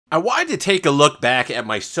I wanted to take a look back at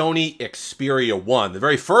my Sony Xperia 1, the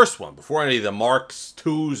very first one, before any of the Marks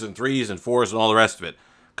 2s and 3s and 4s and all the rest of it.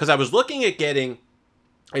 Because I was looking at getting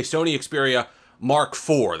a Sony Xperia Mark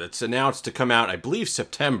IV that's announced to come out, I believe,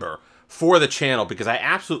 September for the channel, because I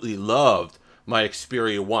absolutely loved my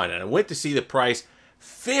Xperia 1. And I went to see the price,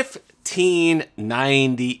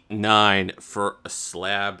 $15.99 for a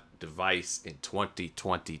slab device in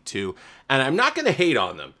 2022. And I'm not going to hate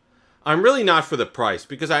on them. I'm really not for the price,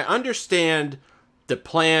 because I understand the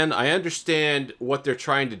plan. I understand what they're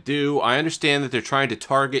trying to do. I understand that they're trying to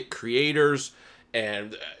target creators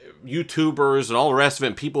and YouTubers and all the rest of it,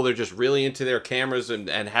 and people that are just really into their cameras and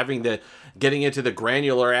getting into the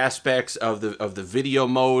granular aspects of the video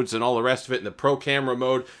modes and all the rest of it, and the pro camera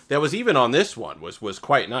mode that was even on this one was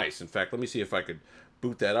quite nice. In fact, let me see if I could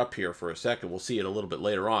boot that up here for a second. We'll see it a little bit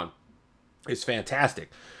later on. It's fantastic.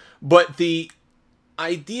 But the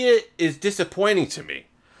idea is disappointing to me.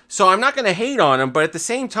 So I'm not going to hate on them, but at the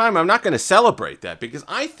same time, I'm not going to celebrate that, because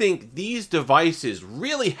I think these devices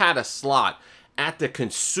really had a slot at the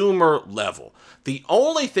consumer level. The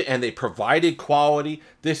only thing, and they provided quality.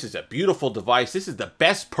 This is a beautiful device. This is the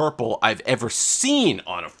best purple I've ever seen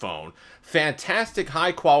on a phone. Fantastic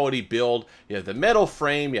high quality build. You have the metal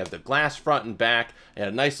frame, you have the glass front and back, and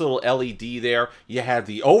a nice little LED there. You have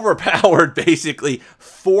the overpowered, basically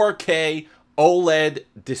 4K OLED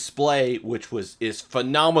display, which is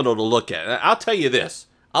phenomenal to look at. And I'll tell you this.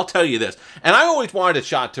 And I always wanted a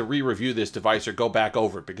shot to re-review this device or go back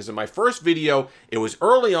over it, because in my first video, it was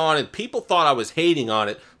early on and people thought I was hating on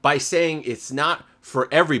it by saying it's not for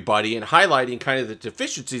everybody and highlighting kind of the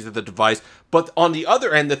deficiencies of the device. But on the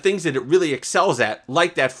other end, the things that it really excels at,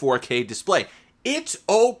 like that 4K display. It's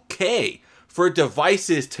okay for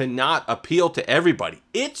devices to not appeal to everybody.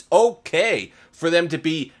 It's okay for them to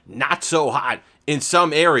be not so hot in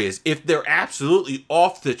some areas if they're absolutely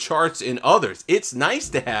off the charts in others. It's nice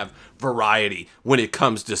to have variety when it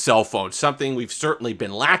comes to cell phones, something we've certainly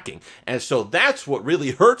been lacking. And so that's what really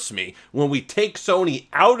hurts me when we take Sony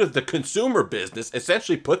out of the consumer business,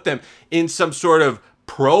 essentially put them in some sort of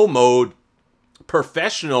pro mode,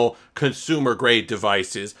 professional consumer grade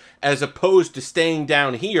devices, as opposed to staying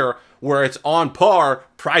down here where it's on par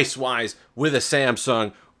price wise with a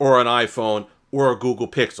Samsung or an iPhone or a Google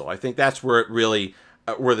Pixel. I think that's where it really,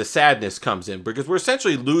 where the sadness comes in, because we're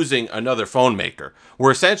essentially losing another phone maker.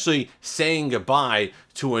 We're essentially saying goodbye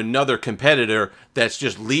to another competitor that's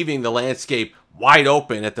just leaving the landscape wide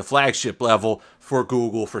open at the flagship level for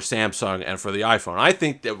Google, for Samsung, and for the iPhone. I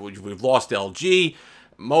think that we've lost LG.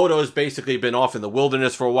 Moto's basically been off in the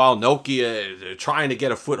wilderness for a while. Nokia trying to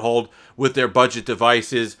get a foothold with their budget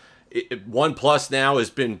devices. OnePlus now has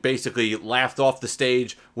been basically laughed off the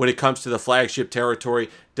stage when it comes to the flagship territory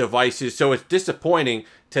devices. So it's disappointing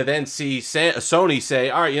to then see Sony say,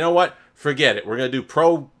 all right, you know what? Forget it. We're going to do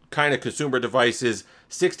pro kind of consumer devices,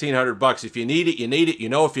 $1,600. If you need it, you need it. You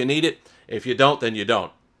know if you need it. If you don't, then you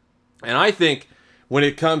don't. And I think when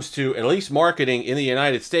it comes to at least marketing in the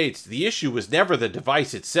United States, the issue was never the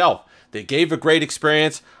device itself. They gave a great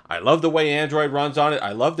experience. I love the way Android runs on it.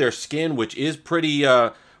 I love their skin, which is pretty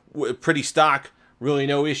stock, really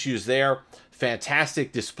no issues there.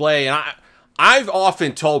 Fantastic display. And I've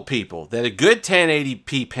often told people that a good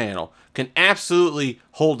 1080p panel can absolutely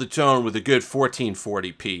hold its own with a good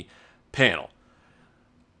 1440p panel.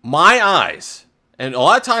 My eyes, and a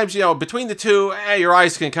lot of times, you know, between the two, your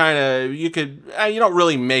eyes can kind of, you don't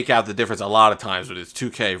really make out the difference a lot of times when it's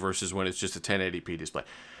 2K versus when it's just a 1080p display.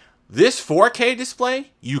 This 4K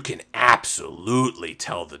display, you can absolutely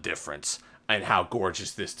tell the difference and how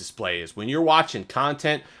gorgeous this display is. When you're watching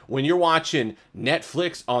content, when you're watching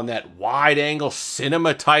Netflix on that wide-angle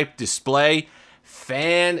cinema-type display,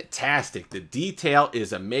 fantastic. The detail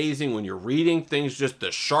is amazing. When you're reading things, just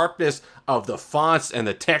the sharpness of the fonts and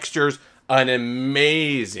the textures, an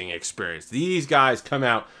amazing experience. These guys come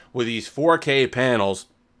out with these 4K panels,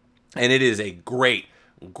 and it is a great,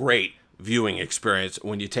 great viewing experience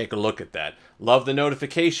when you take a look at that. Love the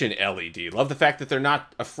notification LED. Love the fact that they're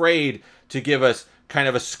not afraid to give us kind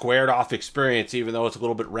of a squared off experience, even though it's a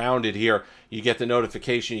little bit rounded here. You get the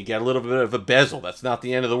notification, you get a little bit of a bezel. That's not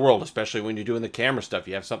the end of the world, especially when you're doing the camera stuff.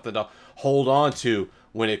 You have something to hold on to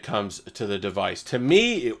when it comes to the device. To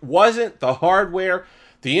me, it wasn't the hardware.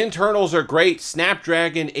 The internals are great.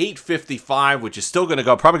 Snapdragon 855, which is still going to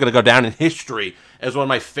go, probably going to go down in history as one of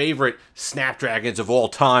my favorite Snapdragons of all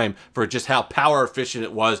time for just how power efficient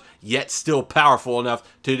it was, yet still powerful enough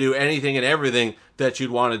to do anything and everything that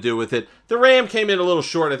you'd want to do with it. The RAM came in a little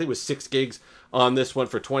short. I think it was 6 gigs on this one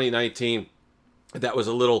for 2019. That was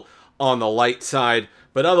a little on the light side.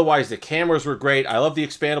 But otherwise, the cameras were great. I love the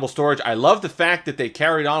expandable storage. I love the fact that they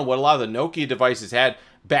carried on what a lot of the Nokia devices had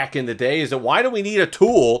back in the day, is that why do we need a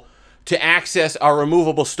tool to access our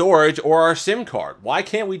removable storage or our SIM card? Why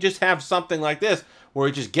can't we just have something like this where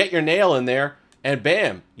you just get your nail in there and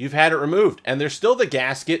bam, you've had it removed? And there's still the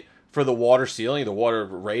gasket for the water sealing, the water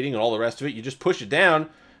rating, and all the rest of it. You just push it down,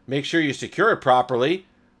 make sure you secure it properly,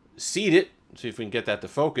 seat it, see if we can get that to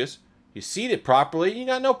focus. You seat it properly, you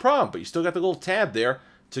got no problem, but you still got the little tab there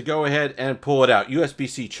to go ahead and pull it out.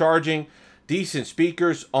 USB-C charging, decent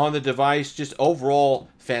speakers on the device, just overall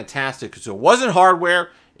fantastic. So it wasn't hardware,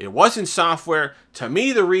 it wasn't software. To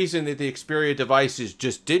me, the reason that the Xperia devices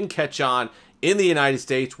just didn't catch on in the United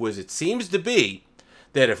States was it seems to be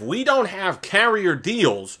that if we don't have carrier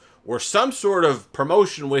deals or some sort of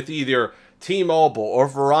promotion with either T-Mobile or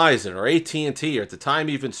Verizon or AT&T, or at the time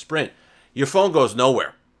even Sprint, your phone goes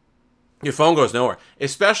nowhere. Your phone goes nowhere,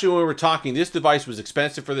 especially when we're talking, this device was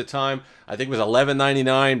expensive for the time. I think it was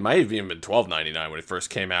 $11.99, might have even been $12.99 when it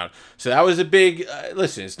first came out. So that was a big,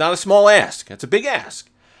 listen, it's not a small ask. It's a big ask,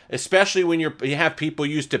 especially when you have people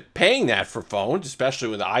used to paying that for phones, especially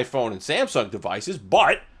with the iPhone and Samsung devices,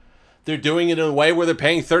 but they're doing it in a way where they're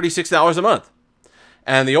paying $36 a month.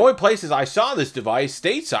 And the only places I saw this device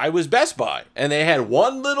stateside was Best Buy. And they had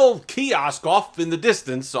one little kiosk off in the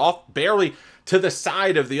distance, off barely to the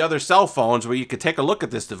side of the other cell phones, where you could take a look at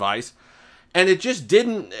this device. And it just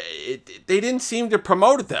didn't, they didn't seem to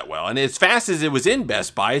promote it that well. And as fast as it was in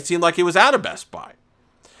Best Buy, it seemed like it was out of Best Buy.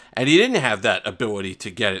 And you didn't have that ability to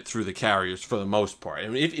get it through the carriers for the most part. I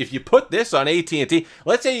mean, if you put this on AT&T,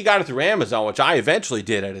 let's say you got it through Amazon, which I eventually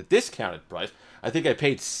did at a discounted price. I think I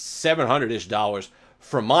paid $700-ish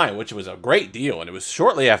for mine, which was a great deal. And it was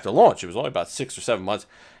shortly after launch. It was only about 6 or 7 months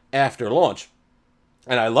after launch.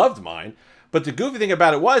 And I loved mine. But the goofy thing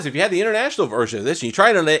about it was, if you had the international version of this and you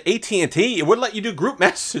tried it on AT&T, it wouldn't let you do group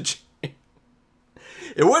messaging.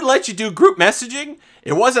 It wouldn't let you do group messaging.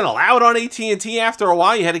 It wasn't allowed on AT&T after a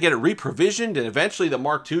while. You had to get it reprovisioned, and eventually the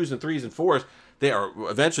Mark IIs and 3s and 4s,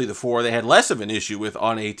 eventually the 4, they had less of an issue with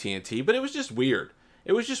on AT&T, but it was just weird.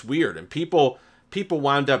 It was just weird, and people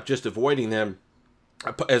wound up just avoiding them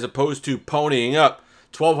as opposed to ponying up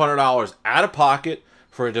 $1,200 out of pocket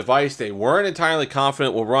for a device they weren't entirely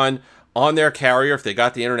confident will run on their carrier. If they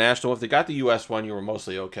got the international, if they got the US one, you were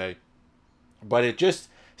mostly okay. But it just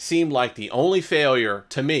seemed like the only failure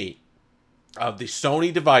to me of the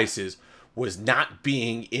Sony devices was not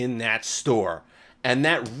being in that store. And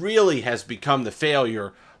that really has become the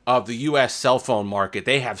failure of the US cell phone market.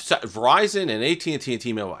 They have, Verizon and AT&T and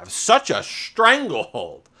T-Mobile have such a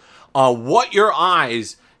stranglehold on what your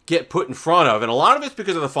eyes get put in front of. And a lot of it's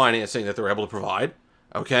because of the financing that they're able to provide,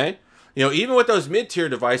 okay? You know, even with those mid-tier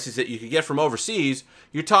devices that you could get from overseas,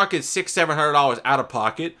 you're talking $600-700 out of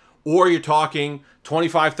pocket, or you're talking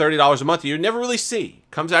 $25-30 a month you never really see.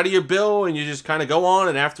 Comes out of your bill, and you just kind of go on,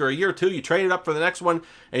 and after a year or two, you trade it up for the next one,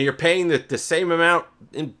 and you're paying the same amount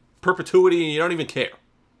in perpetuity, and you don't even care.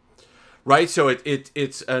 Right? So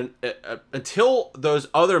it's until those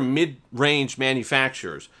other mid-range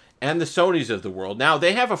manufacturers and the Sonys of the world, now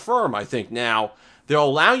they have a firm, I think now, they'll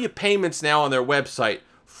allow you payments now on their website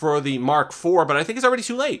for the Mark IV, but I think it's already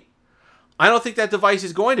too late. I don't think that device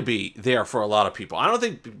is going to be there for a lot of people. I don't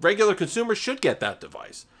think regular consumers should get that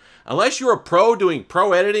device. Unless you're a pro doing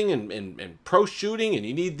pro editing and pro shooting, and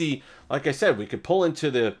you need the, like I said, we could pull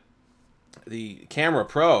into the Camera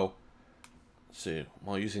Pro. Let's see,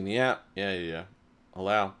 while using the app. Yeah.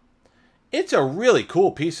 Allow. It's a really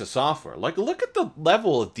cool piece of software. Like, look at the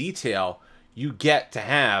level of detail you get to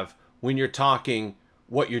have when you're talking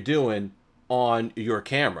what you're doing on your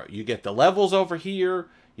camera. You get the levels over here.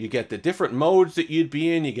 You get the different modes that you'd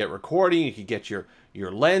be in. You get recording. You can get your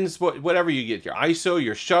lens, whatever you get, your ISO,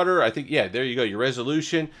 your shutter. I think, yeah, there you go. Your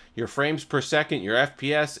resolution, your frames per second, your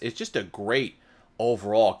FPS. It's just a great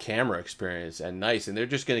overall camera experience and nice. And they're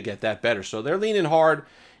just going to get that better. So they're leaning hard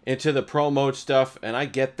into the pro mode stuff, and I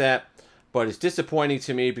get that. But it's disappointing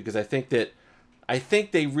to me because I think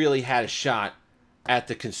they really had a shot at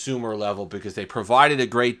the consumer level because they provided a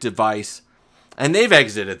great device. And they've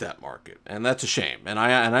exited that market, and that's a shame. And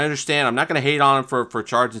I understand. I'm not going to hate on them for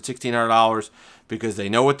charging $1,600 because they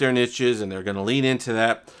know what their niche is, and they're going to lean into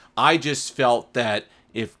that. I just felt that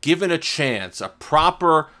if given a chance, a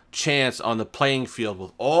proper chance on the playing field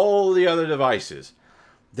with all the other devices,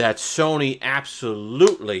 that Sony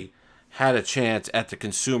absolutely had a chance at the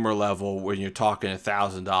consumer level when you're talking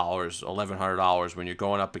 $1,000, $1,100 when you're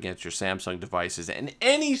going up against your Samsung devices. And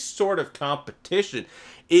any sort of competition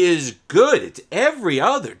is good. It's every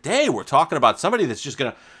other day we're talking about somebody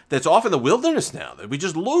that's off in the wilderness now, that we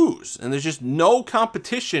just lose. And there's just no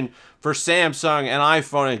competition for Samsung and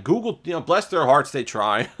iPhone. And Google, bless their hearts, they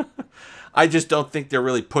try. I just don't think they're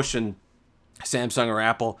really pushing Samsung or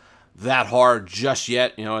Apple that hard just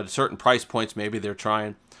yet. At certain price points, maybe they're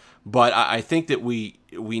trying. But I think that we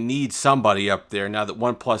need somebody up there now that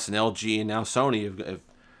OnePlus and LG and now Sony have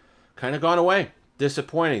kind of gone away.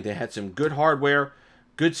 Disappointing. They had some good hardware,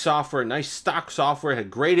 good software, nice stock software,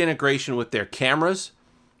 had great integration with their cameras,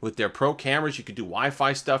 with their pro cameras. You could do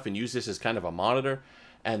Wi-Fi stuff and use this as kind of a monitor.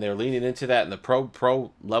 And they're leaning into that in the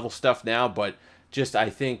pro level stuff now. But just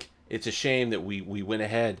I think it's a shame that we went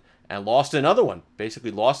ahead and lost another one.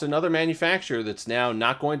 Basically lost another manufacturer that's now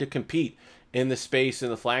not going to compete in the space, in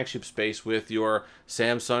the flagship space, with your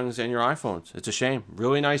Samsungs and your iPhones. It's a shame.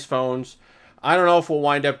 Really nice phones. I don't know if we'll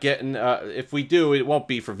wind up getting, if we do, it won't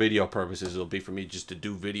be for video purposes. It'll be for me just to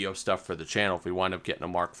do video stuff for the channel if we wind up getting a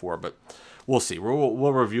Mark IV, but we'll see.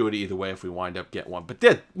 We'll review it either way if we wind up getting one. But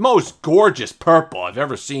the most gorgeous purple I've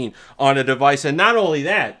ever seen on a device. And not only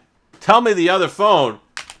that, tell me the other phone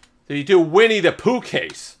that you do Winnie the Pooh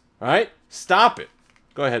case, right? Stop it.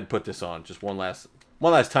 Go ahead and put this on just one last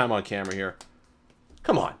time on camera here.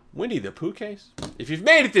 Come on, Winnie the Pooh case. If you've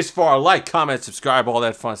made it this far, like, comment, subscribe, all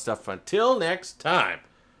that fun stuff. Until next time,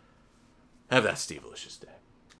 have that Steve-licious day.